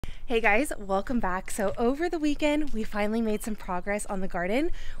Hey guys, welcome back. So over the weekend, we finally made some progress on the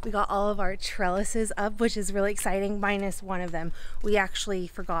garden. We got all of our trellises up, which is really exciting, minus one of them. We actually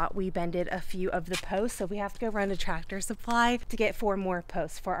forgot we bended a few of the posts, so we have to go run to Tractor Supply to get 4 more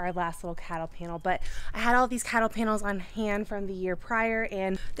posts for our last little cattle panel. But I had all these cattle panels on hand from the year prior,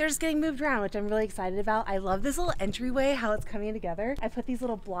 and they're just getting moved around, which I'm really excited about. I love this little entryway, how it's coming together. I put these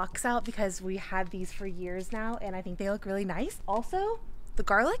little blocks out because we had these for years now, and I think they look really nice. Also, the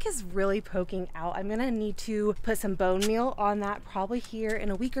garlic is really poking out. I'm gonna need to put some bone meal on that probably here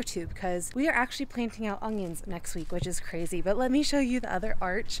in a week or two, because we are actually planting out onions next week, which is crazy. But let me show you the other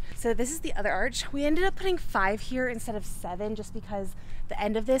arch. So this is the other arch. We ended up putting 5 here instead of 7 just because the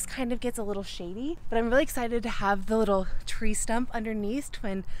end of this kind of gets a little shady. But I'm really excited to have the little tree stump underneath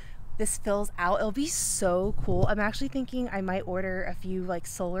when this fills out. It'll be so cool. I'm actually thinking I might order a few like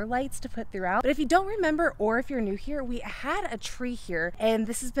solar lights to put throughout. But if you don't remember, or if you're new here, we had a tree here, and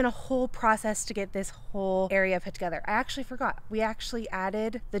this has been a whole process to get this whole area put together. I actually forgot. We actually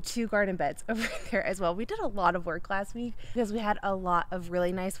added the 2 garden beds over there as well. We did a lot of work last week because we had a lot of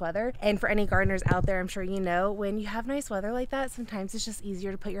really nice weather. And for any gardeners out there, I'm sure you know, when you have nice weather like that, sometimes it's just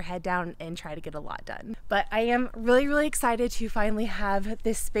easier to put your head down and try to get a lot done. But I am really excited to finally have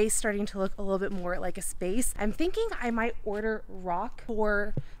this space starting to look a little bit more like a space. I'm thinking I might order rock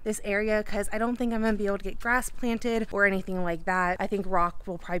for this area because I don't think I'm gonna be able to get grass planted or anything like that. I think rock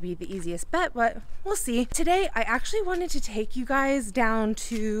will probably be the easiest bet, but we'll see. Today, I actually wanted to take you guys down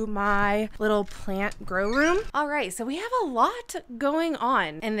to my little plant grow room. All right, so we have a lot going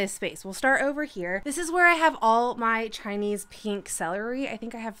on in this space. We'll start over here. This is where I have all my Chinese pink celery. I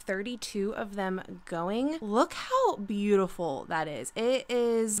think I have 32 of them going. Look how beautiful that is. It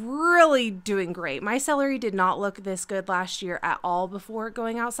is really doing great. My celery did not look this good last year at all before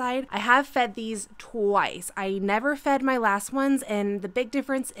going outside. I have fed these twice. I never fed my last ones, and the big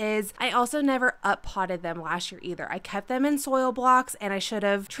difference is I also never up potted them last year either. I kept them in soil blocks, and I should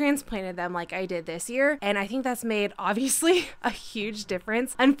have transplanted them like I did this year, and I think that's made obviously a huge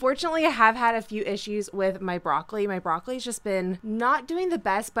difference. Unfortunately, I have had a few issues with my broccoli. My broccoli's just been not doing the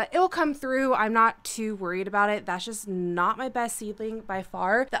best, but it'll come through. I'm not too worried about it. That's just not my best seedling by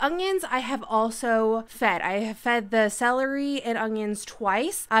far. The onions I have also fed. I have fed the celery and onions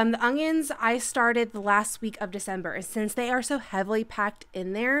twice. The onions I started the last week of December, and since they are so heavily packed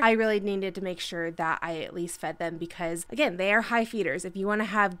in there, I really needed to make sure that I at least fed them because, again, they are high feeders. If you want to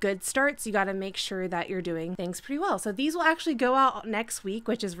have good starts, you got to make sure that you're doing things pretty well. So these will actually go out next week,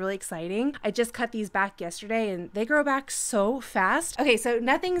 which is really exciting. I just cut these back yesterday, and they grow back so fast. Okay, so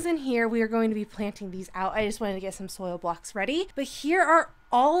nothing's in here. We are going to be planting these out. I just wanted to get some soil blocks ready, but here are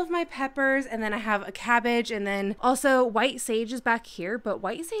all of my peppers, and then I have a cabbage, and then also white sage is back here, but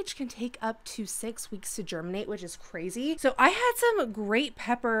white sage can take up to 6 weeks to germinate, which is crazy. So I had some great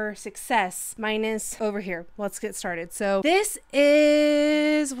pepper success minus over here. Let's get started. So this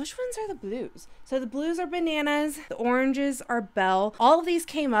is, which ones are the blues? So the blues are bananas, the oranges are bell. All of these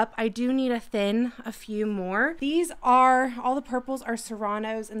came up. I do need to thin a few more. These are, all the purples are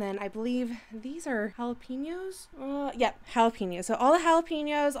serranos, and then I believe these are jalapenos. Yep, jalapenos. So all the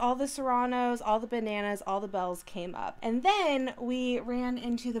jalapenos, all the serranos, all the bananas, all the bells came up. And then we ran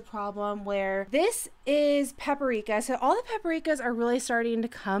into the problem where this is paprika. So all the paprikas are really starting to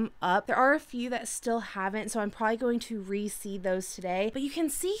come up. There are a few that still haven't, so I'm probably going to reseed those today. But you can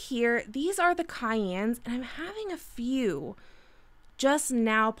see here, these are the cayennes, and I'm having a few just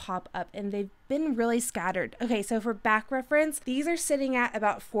now pop up, and they've been really scattered. Okay, so for back reference, these are sitting at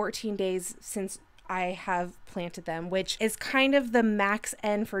about 14 days since I have planted them, which is kind of the max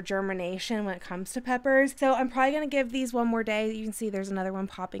end for germination when it comes to peppers. So I'm probably going to give these one more day. You can see there's another one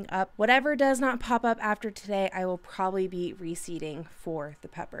popping up. Whatever does not pop up after today, I will probably be reseeding for the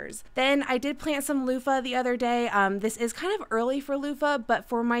peppers. Then I did plant some loofah the other day. This is kind of early for loofah, but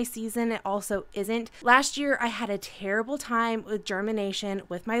for my season, it also isn't. Last year, I had a terrible time with germination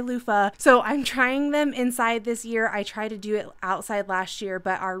with my loofah, so I'm trying them inside this year. I tried to do it outside last year,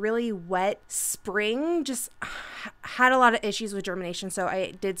 but our really wet spring just had a lot of issues with germination, so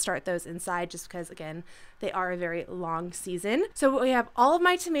I did start those inside just because, again, they are a very long season. So we have all of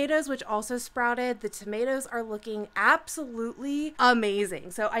my tomatoes, which also sprouted. The tomatoes are looking absolutely amazing.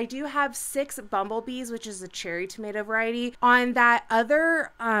 So I do have 6 bumblebees, which is a cherry tomato variety. On that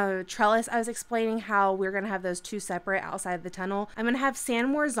other trellis, I was explaining how we're going to have those 2 separate outside the tunnel. I'm going to have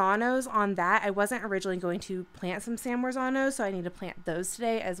San Marzanos on that. I wasn't originally going to plant some San Marzanos, so I need to plant those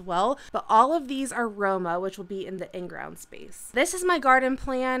today as well. But all of these are Roma, which will be in the in-ground space. This is my garden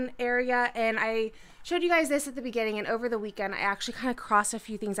plan area, and I showed you guys this at the beginning, and over the weekend I actually kind of crossed a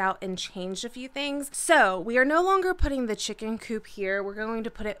few things out and changed a few things. So we are no longer putting the chicken coop here. We're going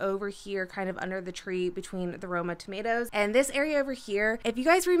to put it over here kind of under the tree between the Roma tomatoes. And this area over here, if you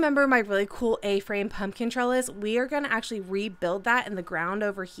guys remember my really cool A-frame pumpkin trellis, we are going to actually rebuild that in the ground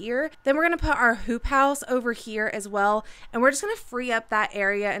over here. Then we're going to put our hoop house over here as well, and we're just going to free up that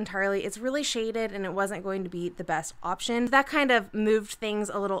area entirely. It's really shaded and it wasn't going to be the best option. That kind of moved things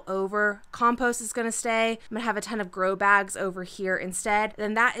a little over. Compost is going to stay. I'm going to have a ton of grow bags over here instead.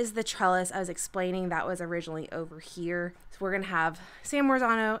 Then that is the trellis I was explaining that was originally over here. So we're going to have San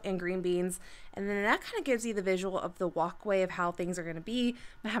Marzano and green beans. And then that kind of gives you the visual of the walkway of how things are going to be.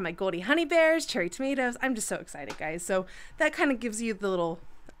 I have my Goldie honey bears, cherry tomatoes. I'm just so excited, guys. So that kind of gives you the little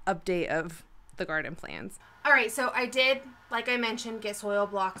update of the garden plans. All right, so I did, like I mentioned, get soil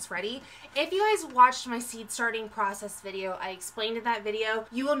blocks ready. If you guys watched my seed starting process video, I explained in that video,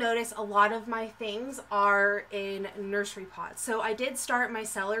 you will notice a lot of my things are in nursery pots. So I did start my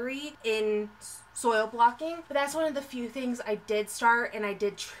celery in soil blocking, but that's one of the few things I did start, and I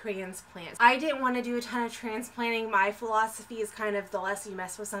did transplant. I didn't want to do a ton of transplanting. My philosophy is kind of the less you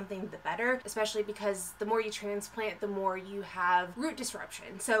mess with something, the better, especially because the more you transplant, the more you have root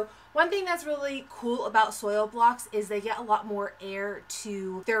disruption. So one thing that's really cool about soil blocks is they get a lot more air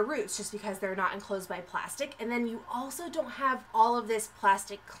to their roots just because they're not enclosed by plastic. And then you also don't have all of this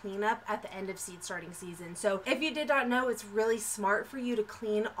plastic cleanup at the end of seed starting season. So if you did not know, it's really smart for you to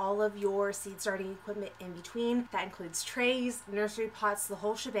clean all of your seed starting equipment in between. That includes trays, nursery pots, the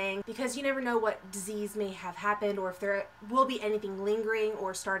whole shebang, because you never know what disease may have happened or if there will be anything lingering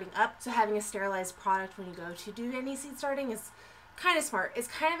or starting up. So having a sterilized product when you go to do any seed starting is kind of smart. It's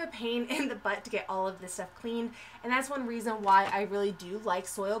kind of a pain in the butt to get all of this stuff cleaned, and that's one reason why I really do like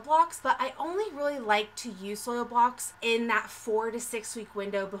soil blocks, but I only really like to use soil blocks in that 4 to 6 week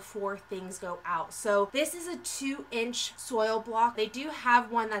window before things go out. So this is a 2-inch soil block. They do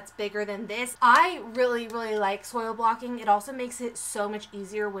have one that's bigger than this. I really like soil blocking. It also makes it so much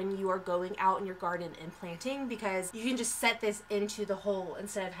easier when you are going out in your garden and planting, because you can just set this into the hole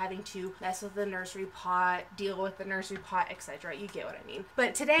instead of having to mess with the nursery pot, deal with the nursery pot, etc. You get what I mean.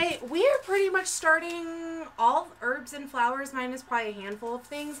 But today we are pretty much starting all herbs and flowers, minus probably a handful of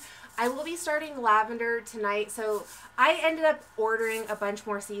things. I will be starting lavender tonight. So I ended up ordering a bunch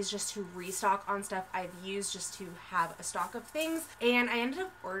more seeds just to restock on stuff I've used, just to have a stock of things. And I ended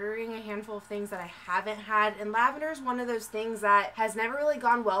up ordering a handful of things that I haven't had. And lavender is one of those things that has never really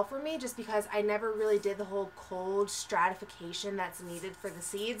gone well for me, just because I never really did the whole cold stratification that's needed for the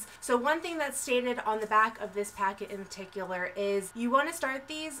seeds. So one thing that's stated on the back of this packet in particular is you want to start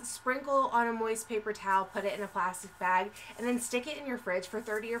these, sprinkle on a moist paper towel, put it in a plastic bag, and then stick it in your fridge for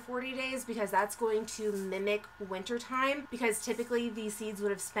 30 or 40 days, because that's going to mimic winter time, because typically these seeds would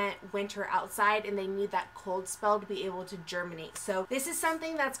have spent winter outside and they need that cold spell to be able to germinate. So this is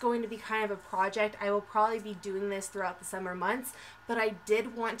something that's going to be kind of a project. I will probably be doing this throughout the summer months, but I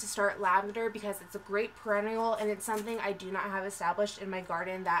did want to start lavender because it's a great perennial and it's something I do not have established in my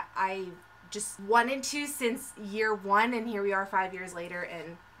garden that I just wanted to since year 1, and here we are 5 years later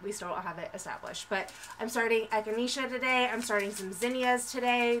and we still don't have it established. But I'm starting echinacea today. I'm starting some zinnias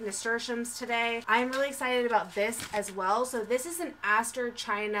today, nasturtiums today. I'm really excited about this as well. So this is an Aster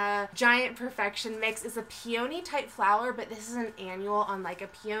China Giant Perfection Mix. It's a peony type flower, but this is an annual on like a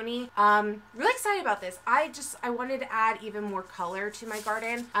peony. Really excited about this. I wanted to add even more color to my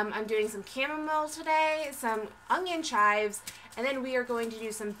garden. I'm doing some chamomile today, some onion chives, and then we are going to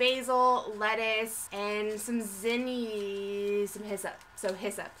do some basil, lettuce, and some some hyssop. So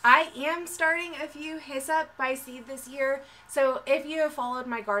hyssop. I am starting a few hyssop by seed this year. So if you have followed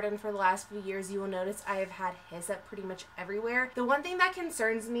my garden for the last few years, you will notice I have had hyssop pretty much everywhere. The one thing that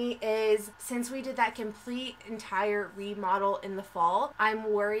concerns me is since we did that complete entire remodel in the fall,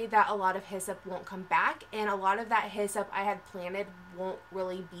 I'm worried that a lot of hyssop won't come back, and a lot of that hyssop I had planted won't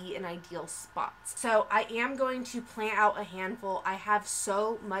really be in ideal spots. So I am going to plant out a handful. I have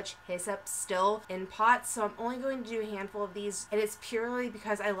so much hyssop still in pots, so I'm only going to do a handful of these, and it's purely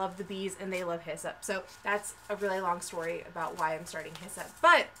because I love the bees and they love hyssop. So that's a really long story about why I'm starting hyssop.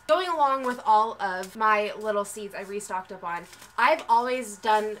 But going along with all of my little seeds I restocked up on, I've always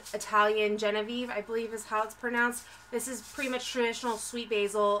done Italian Genevieve, I believe is how it's pronounced. This is pretty much traditional sweet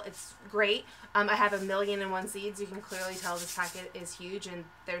basil. It's great. I have 1,000,001 seeds. You can clearly tell this packet is huge and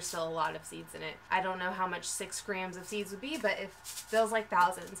there's still a lot of seeds in it. I don't know how much 6 grams of seeds would be, but it feels like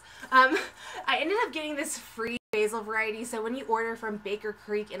thousands. I ended up getting this free basil variety. So when you order from Baker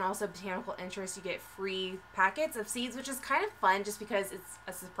Creek and also Botanical Interest, you get free packets of seeds, which is kind of fun just because it's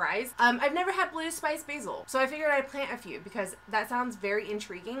a surprise. I've never had blue spice basil, so I figured I'd plant a few because that sounds very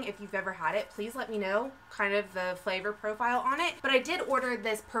intriguing. If you've ever had it, please let me know kind of the flavor profile on it. But I did order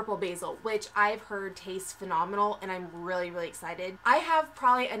this purple basil, which I've heard tastes phenomenal, and I'm really, really excited. I have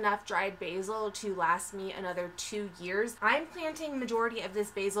probably enough dried basil to last me another 2 years. I'm planting majority of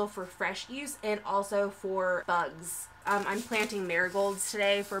this basil for fresh use and also for bugs. I'm planting marigolds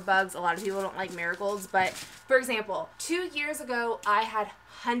today for bugs. A lot of people don't like marigolds, but for example, 2 years ago, I had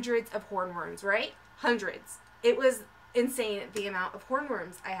hundreds of hornworms, right? Hundreds. It was insane the amount of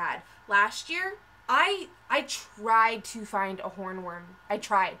hornworms I had. Last year, I tried to find a hornworm. I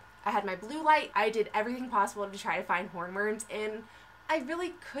tried. I had my blue light. I did everything possible to try to find hornworms, and I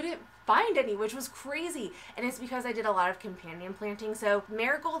really couldn't find any, which was crazy. And it's because I did a lot of companion planting. So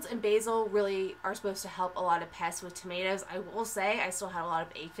marigolds and basil really are supposed to help a lot of pests with tomatoes. I will say I still had a lot of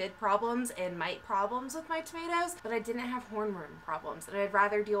aphid problems and mite problems with my tomatoes, but I didn't have hornworm problems, and I'd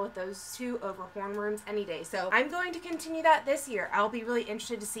rather deal with those two over hornworms any day. So I'm going to continue that this year. I'll be really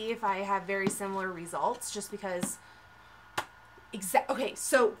interested to see if I have very similar results, just because okay,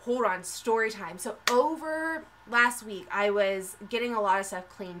 so hold on, story time. So over last week, I was getting a lot of stuff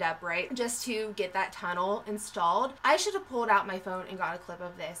cleaned up, right? Just to get that tunnel installed. I should have pulled out my phone and got a clip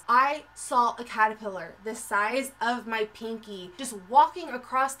of this. I saw a caterpillar the size of my pinky just walking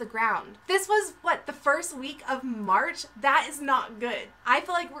across the ground. This was, what, the first week of March? That is not good. I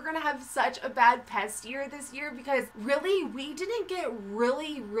feel like we're gonna have such a bad pest year this year because really, we didn't get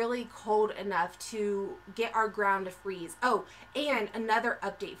really, really cold enough to get our ground to freeze. Oh, and another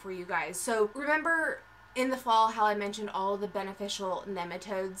update for you guys. So remember in the fall how I mentioned all of the beneficial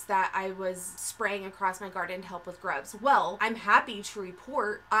nematodes that I was spraying across my garden to help with grubs? Well, I'm happy to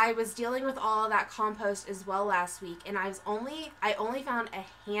report I was dealing with all of that compost as well last week, and I only found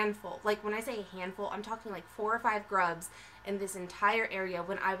a handful. Like when I say a handful, I'm talking like 4 or 5 grubs in this entire area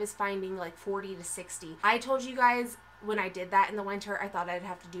when I was finding like 40 to 60. I told you guys when I did that in the winter, I thought I'd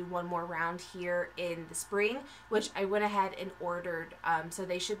have to do one more round here in the spring, which I went ahead and ordered. So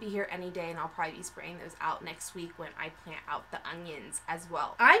they should be here any day, and I'll probably be spraying those out next week when I plant out the onions as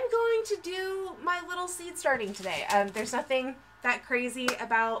well. I'm going to do my little seed starting today. There's nothing that crazy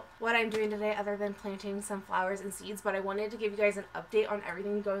about what I'm doing today other than planting some flowers and seeds, but I wanted to give you guys an update on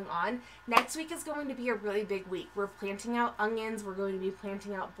everything going on. Next week is going to be a really big week. We're planting out onions. We're going to be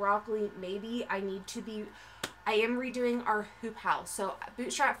planting out broccoli. Maybe I am redoing our hoop house. So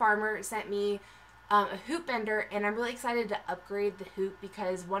Bootstrap Farmer sent me a hoop bender, and I'm really excited to upgrade the hoop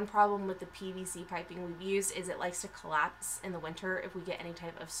because one problem with the PVC piping we've used is it likes to collapse in the winter if we get any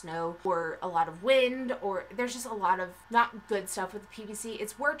type of snow or a lot of wind, or there's just a lot of not good stuff with the PVC.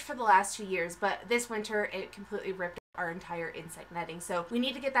 It's worked for the last 2 years, but this winter it completely ripped our entire insect netting. So we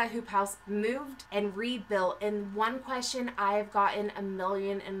need to get that hoop house moved and rebuilt. And one question I've gotten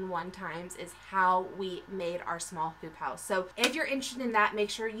 1,000,001 times is how we made our small hoop house. So if you're interested in that, make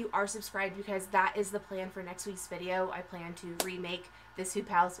sure you are subscribed because that is the plan for next week's video. I plan to remake this hoop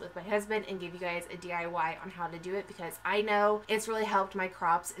house with my husband and give you guys a DIY on how to do it because I know it's really helped my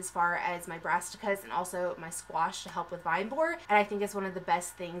crops as far as my brassicas and also my squash to help with vine borer, and I think it's one of the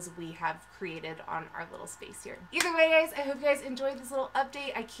best things we have created on our little space here. Either way, guys, I hope you guys enjoyed this little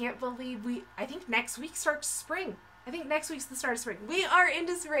update. I can't believe I think next week starts spring. I think next week's the start of spring. We are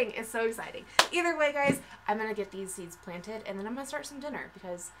into spring. It's so exciting. Either way, guys, I'm gonna get these seeds planted and then I'm gonna start some dinner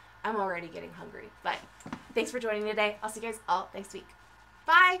because I'm already getting hungry. But thanks for joining me today. I'll see you guys all next week.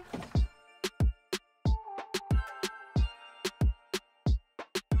 Bye!